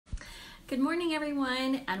Good morning,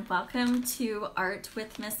 everyone, and welcome to Art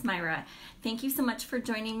with Miss Myra. Thank you so much for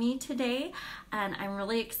joining me today, and I'm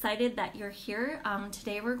really excited that you're here.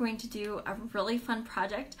 Today we're going to do a really fun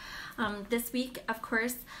project. This week, of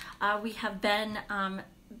course, we have been,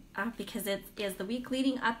 because it is the week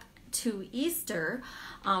leading up to Easter,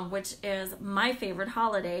 which is my favorite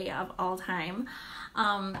holiday of all time.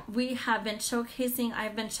 We have been showcasing,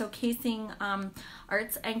 I've been showcasing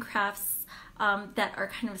arts and crafts that are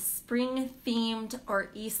kind of spring themed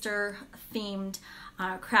or Easter themed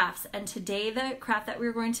crafts. And today the craft that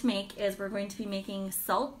we're going to make is we're going to be making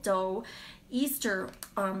salt dough Easter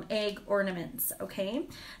egg ornaments, okay?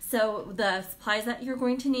 So the supplies that you're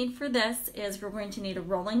going to need for this is you're going to need a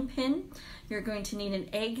rolling pin, you're going to need an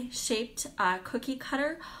egg-shaped cookie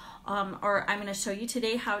cutter, or I'm going to show you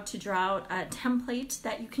today how to draw out a template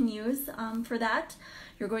that you can use for that.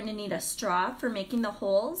 You're going to need a straw for making the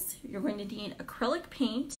holes. You're going to need acrylic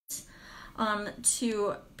paint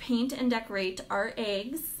to paint and decorate our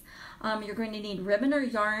eggs. You're going to need ribbon or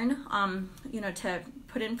yarn, to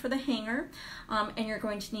put in for the hanger. And you're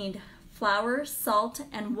going to need flour, salt,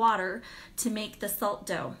 and water to make the salt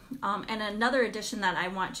dough. And another addition that I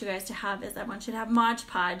want you guys to have is I want you to have Mod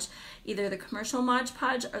Podge, either the commercial Mod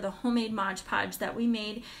Podge or the homemade Mod Podge that we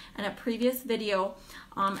made in a previous video.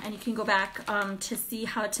 And you can go back to see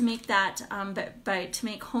how to make that. But to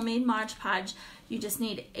make homemade Mod Podge, you just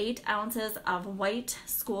need 8 ounces of white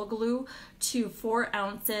school glue to 4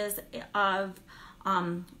 ounces of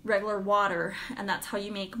regular water, and that's how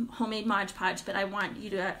you make homemade Mod Podge. But I want you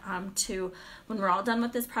to, when we're all done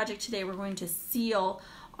with this project today, we're going to seal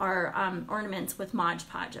our ornaments with Mod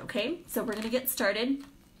Podge, okay? So we're going to get started.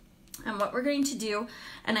 And what we're going to do,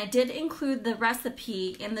 and I did include the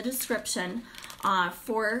recipe in the description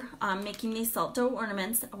for making these salt dough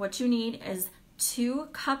ornaments. What you need is 2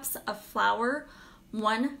 cups of flour,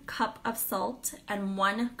 1 cup of salt, and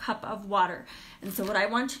 1 cup of water. And so what I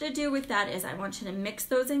want you to do with that is I want you to mix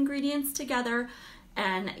those ingredients together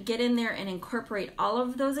and get in there and incorporate all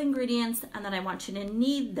of those ingredients, and then I want you to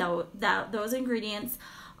knead those ingredients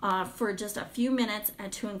for just a few minutes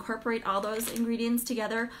and to incorporate all those ingredients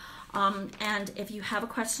together. And if you have a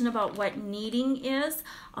question about what kneading is,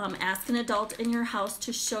 ask an adult in your house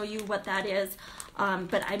to show you what that is.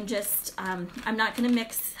 But I'm not going to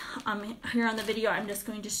mix here on the video. I'm just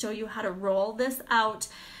going to show you how to roll this out,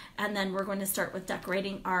 and then we're going to start with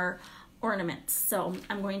decorating our ornaments. So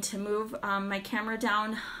I'm going to move my camera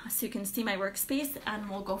down so you can see my workspace, and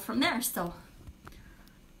we'll go from there.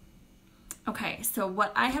 Okay, so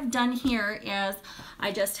what I have done here is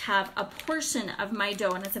I just have a portion of my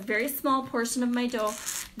dough, and it's a very small portion of my dough.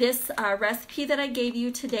 This recipe that I gave you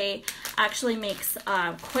today actually makes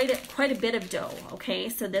quite a bit of dough, okay?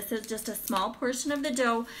 So this is just a small portion of the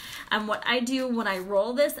dough, and what I do when I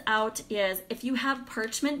roll this out is if you have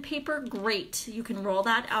parchment paper, great. You can roll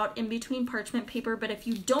that out in between parchment paper, but if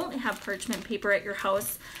you don't have parchment paper at your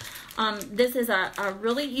house, this is a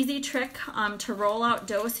really easy trick to roll out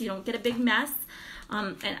dough so you don't get a big mess.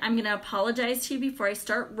 And I'm going to apologize to you before I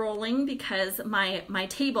start rolling because my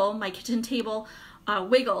kitchen table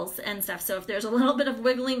wiggles and stuff. So if there's a little bit of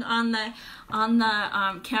wiggling on the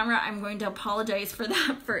camera, I'm going to apologize for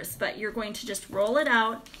that first. But you're going to just roll it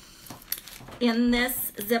out in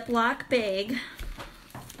this Ziploc bag,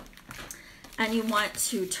 and you want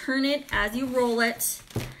to turn it as you roll it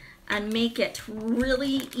and make it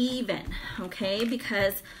really even, okay?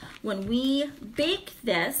 Because when we bake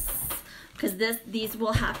this, because these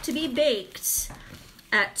will have to be baked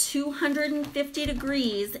at 250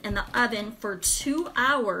 degrees in the oven for 2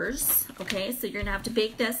 hours, okay? So you're gonna have to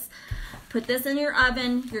bake this, put this in your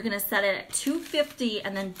oven, you're gonna set it at 250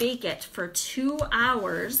 and then bake it for 2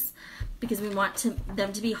 hours because we want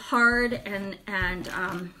them to be hard and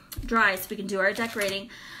dry so we can do our decorating.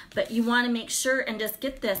 But you want to make sure and just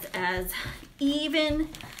get this as even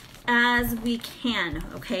as we can,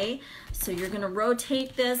 okay? So you're going to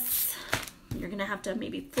rotate this. You're going to have to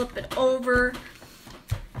maybe flip it over,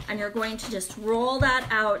 and you're going to just roll that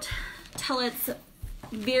out till it's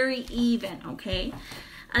very even, okay?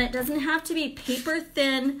 And it doesn't have to be paper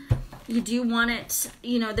thin. You do want it,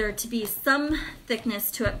 there to be some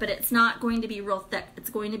thickness to it, but it's not going to be real thick. It's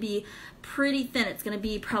going to be pretty thin. It's going to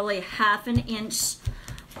be probably 1/2 inch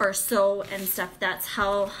or so and stuff. That's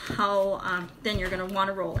how then you're going to want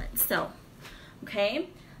to roll it. So, okay,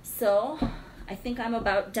 so I think I'm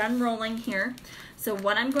about done rolling here. So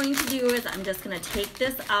what I'm going to do is I'm just going to take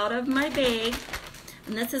this out of my bag,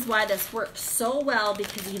 and this is why this works so well,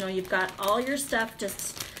 because you've got all your stuff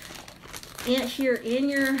just here in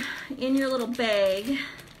your little bag.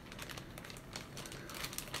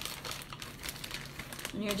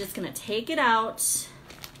 And you're just gonna take it out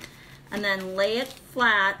and then lay it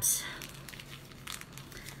flat.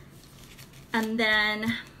 And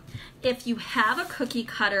then if you have a cookie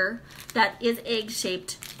cutter that is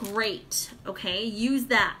egg-shaped, great, okay? Use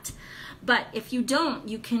that. But if you don't,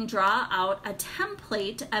 you can draw out a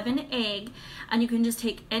template of an egg, and you can just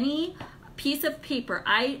take any piece of paper.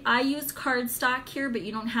 I use cardstock here, but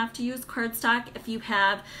you don't have to use cardstock. If you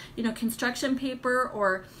have, you know, construction paper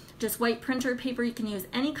or just white printer paper, you can use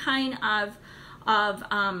any kind of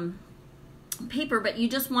paper, but you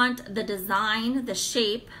just want the design, the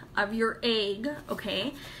shape of your egg,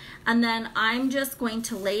 okay? And then I'm just going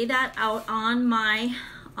to lay that out on my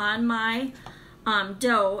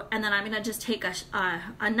dough, and then I'm gonna just take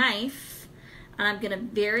a knife, and I'm gonna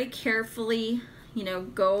very carefully, you know,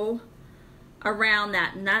 go around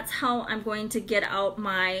that, and that's how I'm going to get out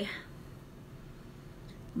my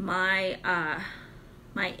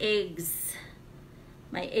eggs,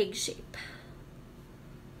 my egg shape.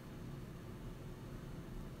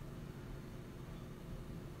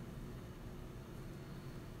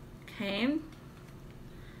 Okay,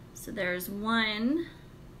 so there's one.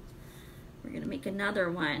 We're gonna make another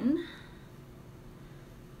one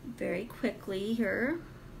very quickly here.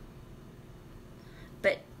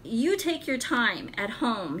 But you take your time at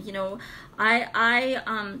home. You know, I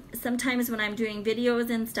sometimes when I'm doing videos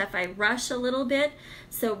and stuff, I rush a little bit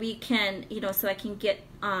so we can, you know, so I can get,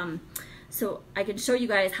 so I can show you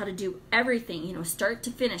guys how to do everything, you know, start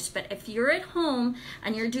to finish. But if you're at home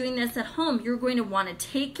and you're doing this at home, you're going to want to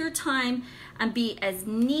take your time and be as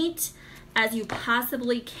neat as you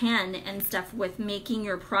possibly can and stuff with making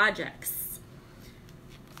your projects.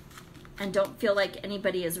 And don't feel like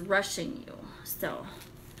anybody is rushing you. So,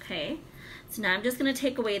 okay. So now I'm just going to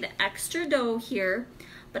take away the extra dough here.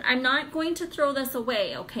 But I'm not going to throw this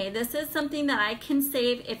away, okay? This is something that I can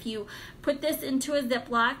save. If you put this into a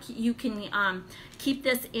Ziploc, you can keep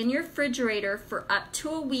this in your refrigerator for up to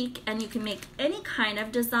a week, and you can make any kind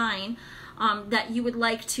of design that you would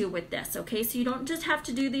like to with this, okay? So you don't just have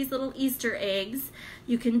to do these little Easter eggs.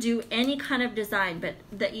 You can do any kind of design, but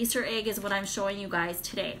the Easter egg is what I'm showing you guys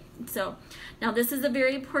today. So now this is a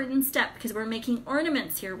very important step because we're making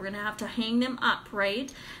ornaments here. We're gonna have to hang them up,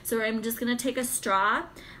 right? So I'm just gonna take a straw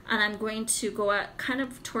and I'm going to go kind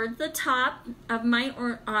of towards the top of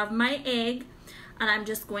my egg, and I'm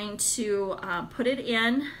just going to put it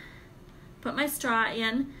in, put my straw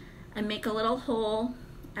in, and make a little hole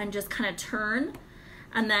and just kind of turn,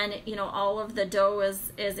 and then, you know, all of the dough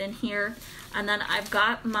is in here, and then I've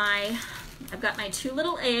got my two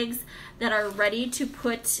little eggs that are ready to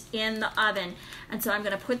put in the oven. And so I'm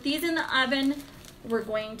going to put these in the oven. We're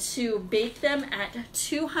going to bake them at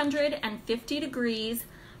 250 degrees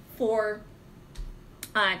for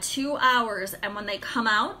 2 hours, and when they come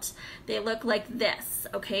out, they look like this,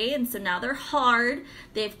 okay? And so now they're hard,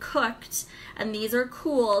 they've cooked, and these are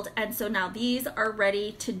cooled, and so now these are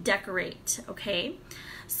ready to decorate, okay?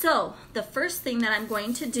 So the first thing that I'm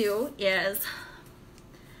going to do is,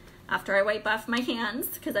 after I wipe off my hands,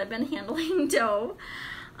 because I've been handling dough,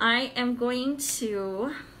 I am going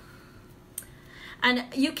to, and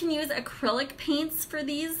you can use acrylic paints for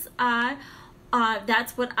these,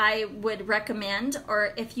 that's what I would recommend.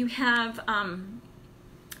 Or if you have,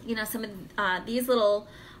 you know, some of these little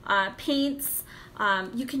paints,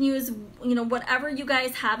 you can use, you know, whatever you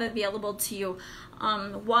guys have available to you.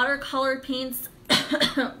 Watercolor paints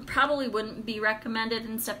probably wouldn't be recommended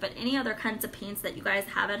and stuff, but any other kinds of paints that you guys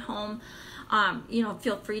have at home, you know,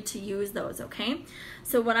 feel free to use those, okay?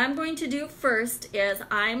 So what I'm going to do first is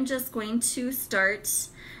I'm just going to start,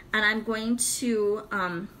 and I'm going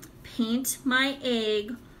to paint my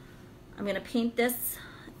egg. I'm going to paint this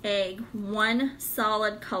egg one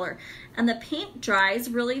solid color, and the paint dries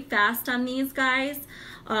really fast on these guys.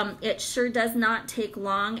 It sure does not take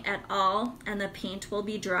long at all, and the paint will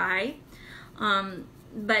be dry.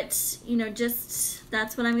 But you know, just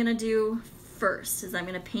that's what I'm going to do first. Is I'm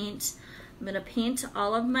going to paint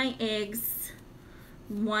all of my eggs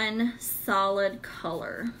one solid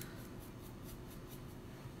color.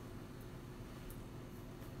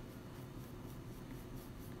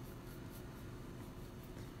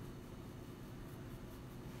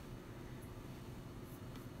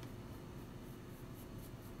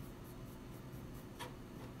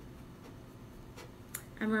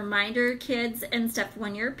 A reminder, kids and stuff,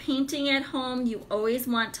 when you're painting at home, you always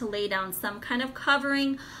want to lay down some kind of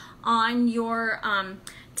covering on your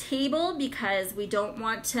table, because we don't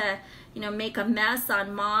want to, you know, make a mess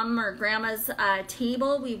on mom or grandma's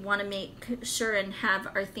table. We want to make sure and have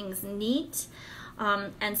our things neat.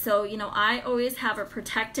 And so, you know, I always have a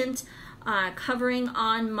protectant covering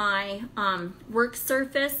on my work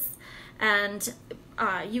surface, and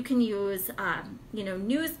you can use you know,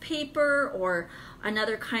 newspaper or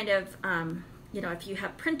another kind of you know, if you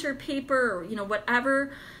have printer paper or, you know,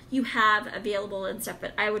 whatever you have available and stuff.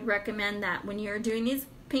 But I would recommend that when you're doing these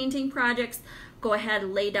painting projects, go ahead,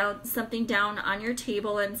 lay down something down on your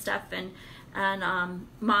table and stuff, and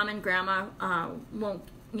mom and grandma won't,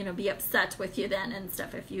 you know, be upset with you then and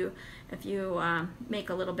stuff if you make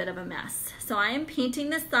a little bit of a mess. So I am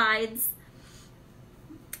painting the sides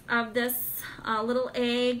of this little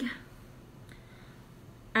egg,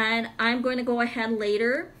 and I'm going to go ahead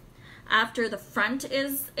later, after the front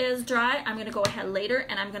is dry, I'm going to go ahead later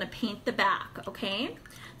and I'm going to paint the back. Okay,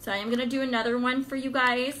 so I am going to do another one for you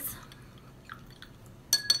guys.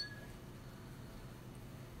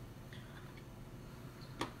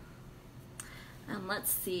 And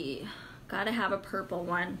let's see, gotta have a purple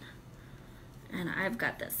one. And I've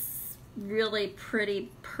got this really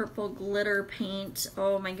pretty purple glitter paint.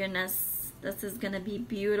 Oh my goodness, this is gonna be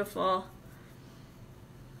beautiful.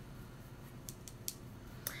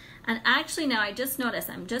 And actually now I just noticed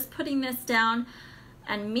I'm just putting this down,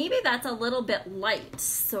 and maybe that's a little bit light.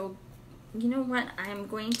 So you know what, I'm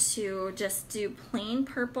going to just do plain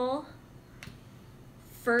purple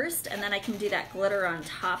first, and then I can do that glitter on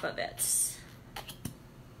top of it.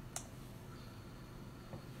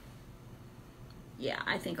 Yeah,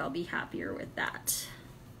 I think I'll be happier with that.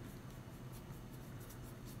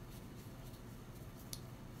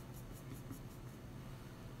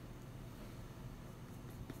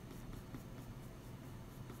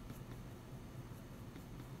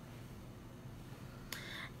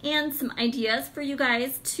 And some ideas for you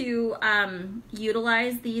guys to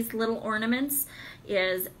utilize these little ornaments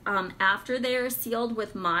is after they're sealed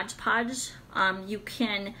with Mod Podge, you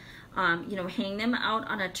can you know, hang them out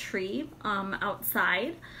on a tree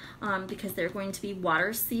outside because they're going to be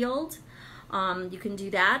water sealed. You can do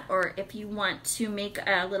that, or if you want to make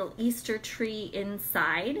a little Easter tree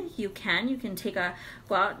inside, you can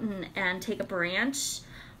go out and take a branch,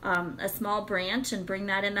 a small branch, and bring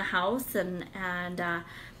that in the house, and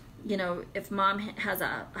you know, if mom has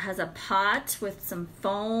a pot with some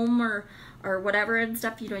foam or whatever and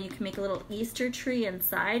stuff, you know, you can make a little Easter tree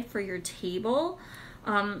inside for your table.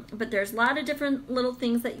 But there's a lot of different little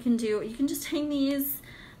things that you can do. You can just hang these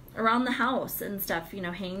around the house and stuff, you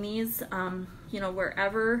know, hang these, you know,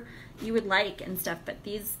 wherever you would like and stuff. But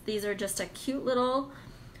these are just a cute little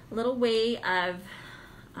way of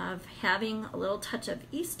having a little touch of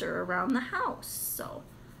Easter around the house. So.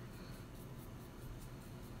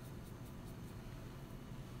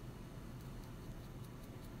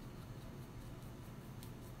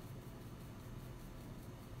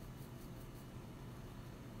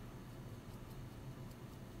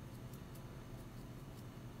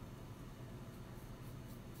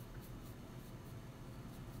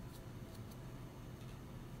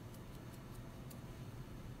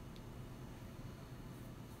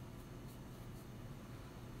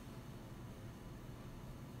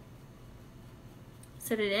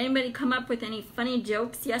 So did anybody come up with any funny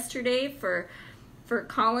jokes yesterday for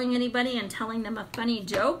calling anybody and telling them a funny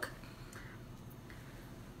joke?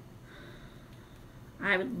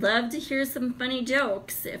 I would love to hear some funny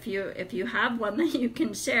jokes. If you have one that you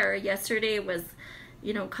can share. Yesterday was,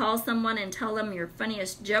 you know, call someone and tell them your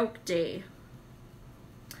funniest joke day.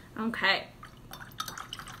 Okay.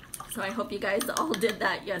 So I hope you guys all did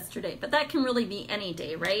that yesterday, but that can really be any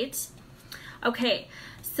day, right? Okay,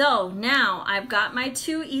 so now I've got my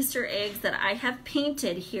 2 Easter eggs that I have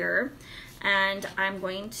painted here, and I'm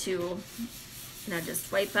going to, you know,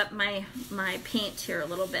 just wipe up my paint here a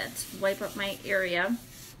little bit, wipe up my area,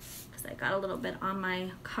 because I got a little bit on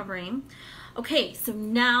my covering. Okay, so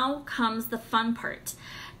now comes the fun part.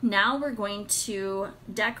 Now we're going to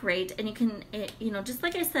decorate, and you can, you know, just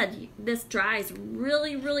like I said, this dries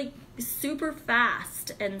really super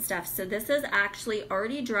fast and stuff. So this is actually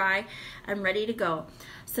already dry and ready to go.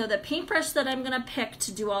 So the paintbrush that I'm gonna pick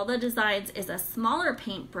to do all the designs is a smaller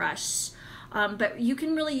paintbrush, but you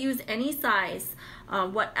can really use any size,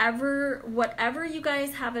 whatever you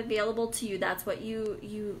guys have available to you. That's what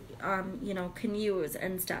you know, can use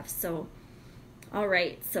and stuff. So, all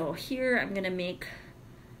right. So here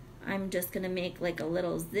I'm just gonna make like a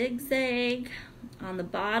little zigzag on the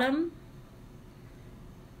bottom.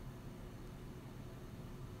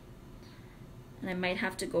 And I might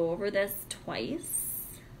have to go over this twice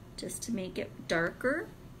just to make it darker.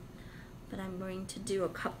 But I'm going to do a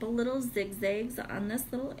couple little zigzags on this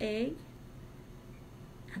little egg.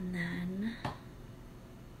 And then I'll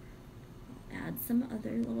add some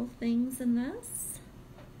other little things in this.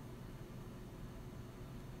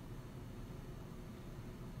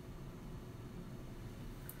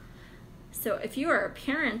 So if you are a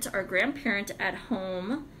parent or grandparent at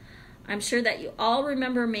home, I'm sure that you all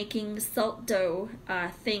remember making salt dough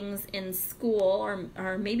things in school,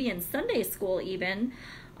 or maybe in Sunday school even.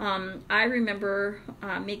 I remember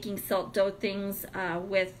making salt dough things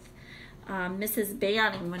with Mrs.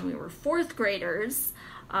 Banning when we were 4th graders.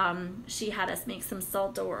 She had us make some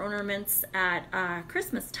salt dough ornaments at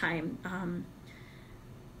Christmas time.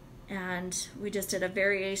 And we just did a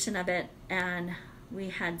variation of it, and we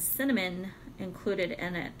had cinnamon included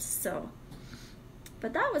in it.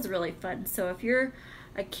 But that was really fun. So if you're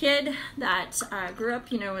a kid that grew up,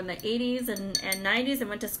 in the 80s and 90s and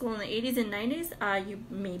went to school in the 80s and 90s, you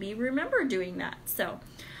maybe remember doing that. So,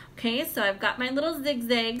 okay, so I've got my little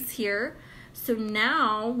zigzags here. So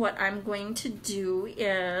now what I'm going to do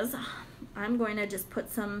is I'm going to just put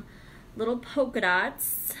some little polka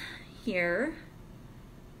dots here,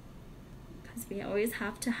 because we always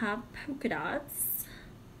have to have polka dots.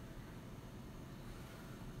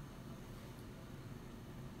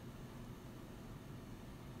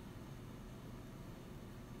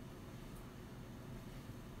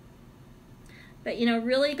 But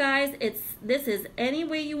really, guys, this is any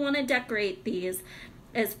way you want to decorate these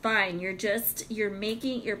is fine. You're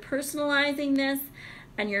personalizing this,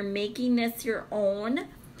 and you're making this your own.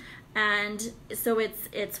 And so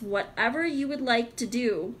it's whatever you would like to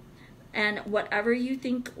do, and whatever you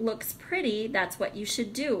think looks pretty, that's what you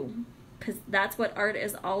should do, because that's what art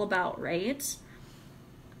is all about, right?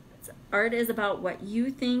 Art is about what you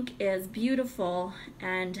think is beautiful,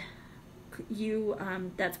 and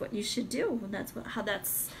that's what you should do. That's the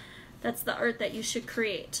art that you should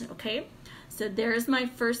create. Okay, so there's my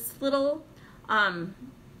first little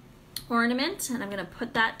ornament, and I'm going to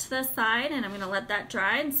put that to the side, and I'm going to let that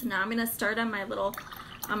dry. And so now I'm going to start on my little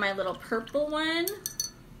purple one,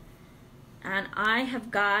 and I'm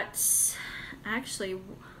actually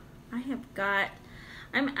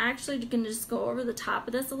going to just go over the top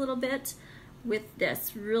of this a little bit with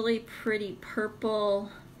this really pretty purple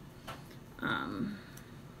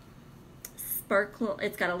sparkle.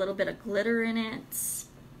 It's got a little bit of glitter in it.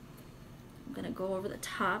 I'm gonna go over the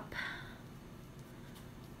top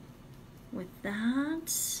with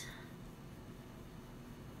that.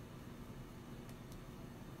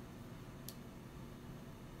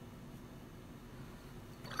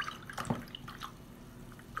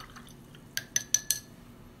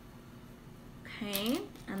 Okay,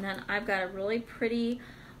 and then I've got a really pretty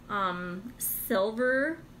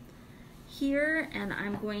silver here, and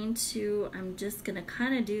I'm just gonna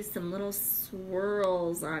kind of do some little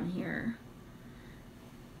swirls on here.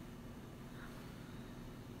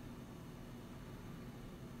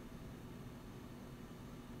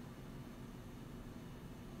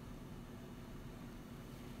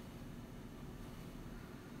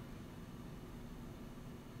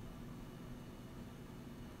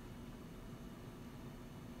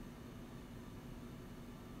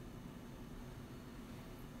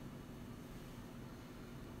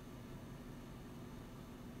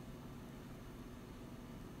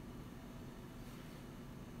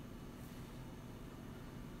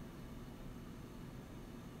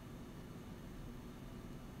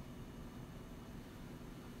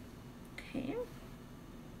 Okay,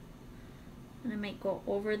 and I might go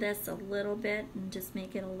over this a little bit and just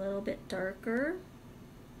make it a little bit darker,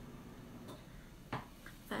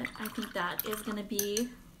 but I think that is going to be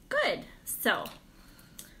good. So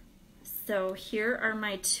here are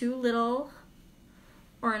my two little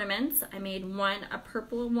ornaments. I made a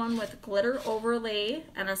purple one with glitter overlay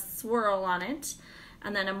and a swirl on it,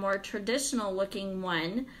 and then a more traditional looking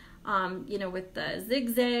one, with the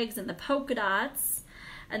zigzags and the polka dots.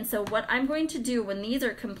 And so what I'm going to do when these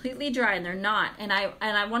are completely dry, and they're not, and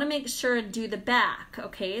I want to make sure and do the back,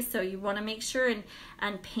 okay? So you want to make sure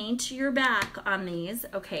and paint your back on these,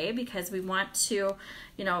 okay? Because we want to,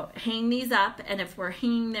 hang these up, and if we're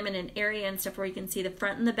hanging them in an area and stuff where you can see the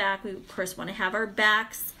front and the back, we of course want to have our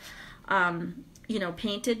backs,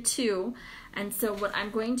 painted too. And so what I'm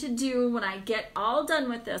going to do when I get all done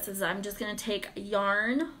with this is I'm just going to take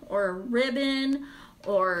yarn or a ribbon,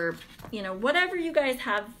 or whatever you guys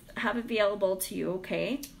have available to you,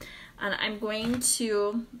 okay? And I'm going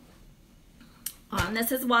to,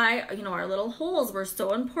 this is why our little holes were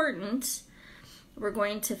so important. We're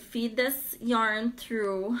going to feed this yarn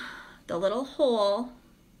through the little hole,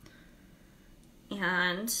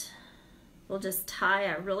 and we'll just tie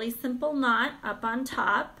a really simple knot up on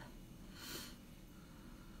top.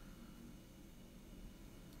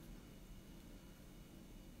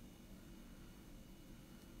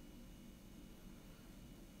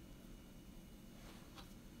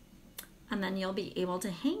 And and then you'll be able to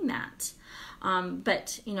hang that.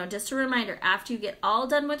 But, you know, just a reminder, after you get all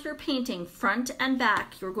done with your painting, front and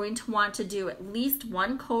back, you're going to want to do at least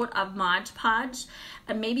 1 coat of Mod Podge.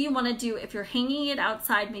 And maybe you want to do, if you're hanging it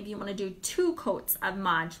outside, maybe you want to do 2 coats of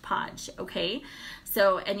Mod Podge, okay?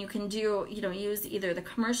 So, and you can do, you know, use either the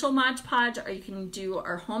commercial Mod Podge, or you can do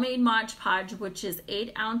our homemade Mod Podge, which is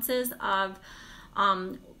 8 ounces of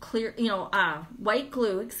clear, you know, white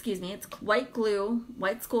glue, excuse me, it's white glue,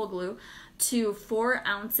 white school glue, to 4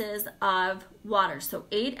 ounces of water. So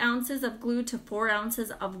 8 ounces of glue to 4 ounces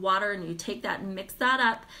of water, and you take that and mix that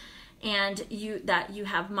up, and you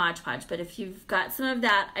have Mod Podge. But if you've got some of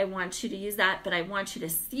that, I want you to use that, but I want you to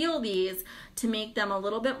seal these to make them a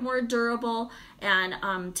little bit more durable,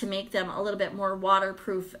 and to make them a little bit more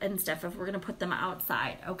waterproof and stuff if we're going to put them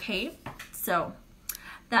outside, okay? So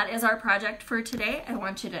that is our project for today. I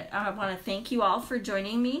want to thank you all for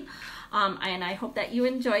joining me. And I hope that you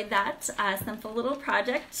enjoyed that simple little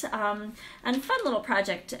project, and fun little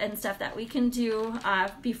project and stuff that we can do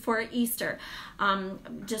before Easter.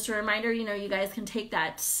 Just a reminder, you know, you guys can take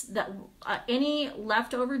that any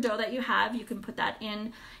leftover dough that you have, you can put that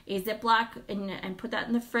in a Ziploc and put that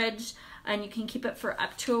in the fridge, and you can keep it for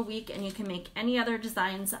up to a week, and you can make any other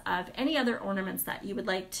designs of any other ornaments that you would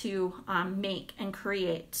like to make and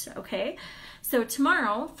create, okay? So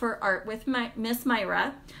tomorrow for Art with Miss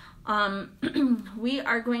Myra, we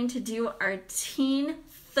are going to do our Teen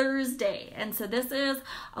Thursday, and so this is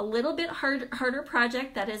a little bit harder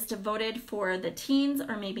project that is devoted for the teens,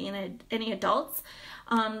 or maybe any adults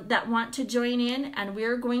that want to join in, and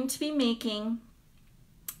we're going to be making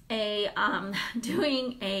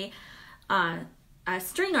doing a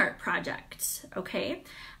string art project, okay?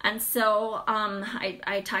 And so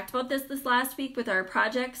I talked about this last week with our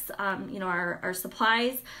projects, you know, our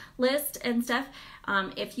supplies list and stuff.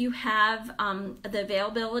 If you have the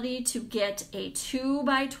availability to get a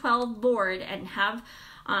 2x12 board and have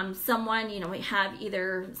someone, you know, have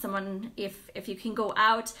either someone, if you can go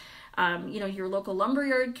out, you know, your local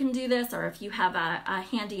lumberyard can do this, or if you have a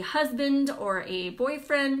handy husband or a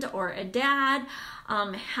boyfriend or a dad,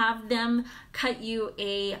 have them cut you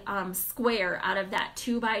a square out of that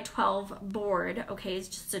 2x12 board, okay? It's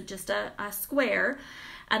just a square.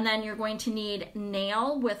 And then you're going to need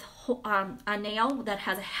nail with a nail that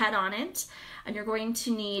has a head on it. And you're going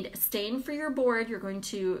to need stain for your board. You're going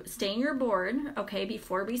to stain your board, okay,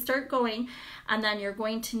 before we start going. And then you're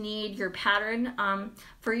going to need your pattern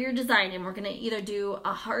for your design. And we're going to either do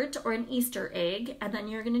a heart or an Easter egg. And then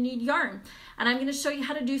you're going to need yarn. And I'm going to show you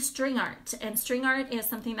how to do string art. And string art is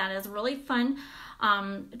something that is really fun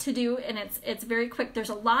to do, and it's very quick.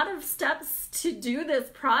 There's a lot of steps to do this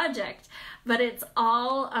project, but it's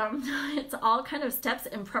all kind of steps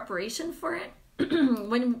in preparation for it.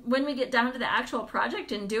 When we get down to the actual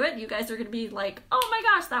project and do it, you guys are going to be like, oh my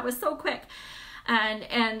gosh, that was so quick. And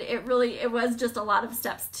it was just a lot of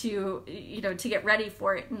steps to, you know, to get ready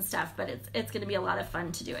for it and stuff, but it's going to be a lot of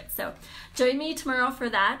fun to do it. So join me tomorrow for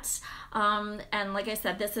that. And like I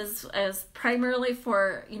said, this is primarily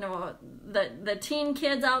for, you know, the teen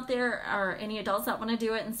kids out there, or any adults that want to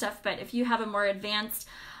do it and stuff. But if you have a more advanced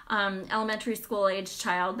elementary school age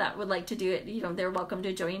child that would like to do it, you know, they're welcome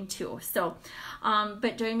to join too. So,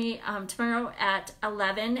 but join me tomorrow at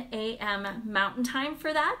 11 a.m. Mountain Time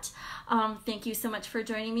for that. Thank you so much for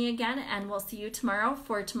joining me again, and we'll see you tomorrow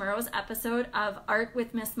for tomorrow's episode of Art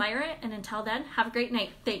with Miss Myra. And until then, have a great night.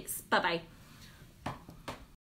 Thanks. Bye-bye.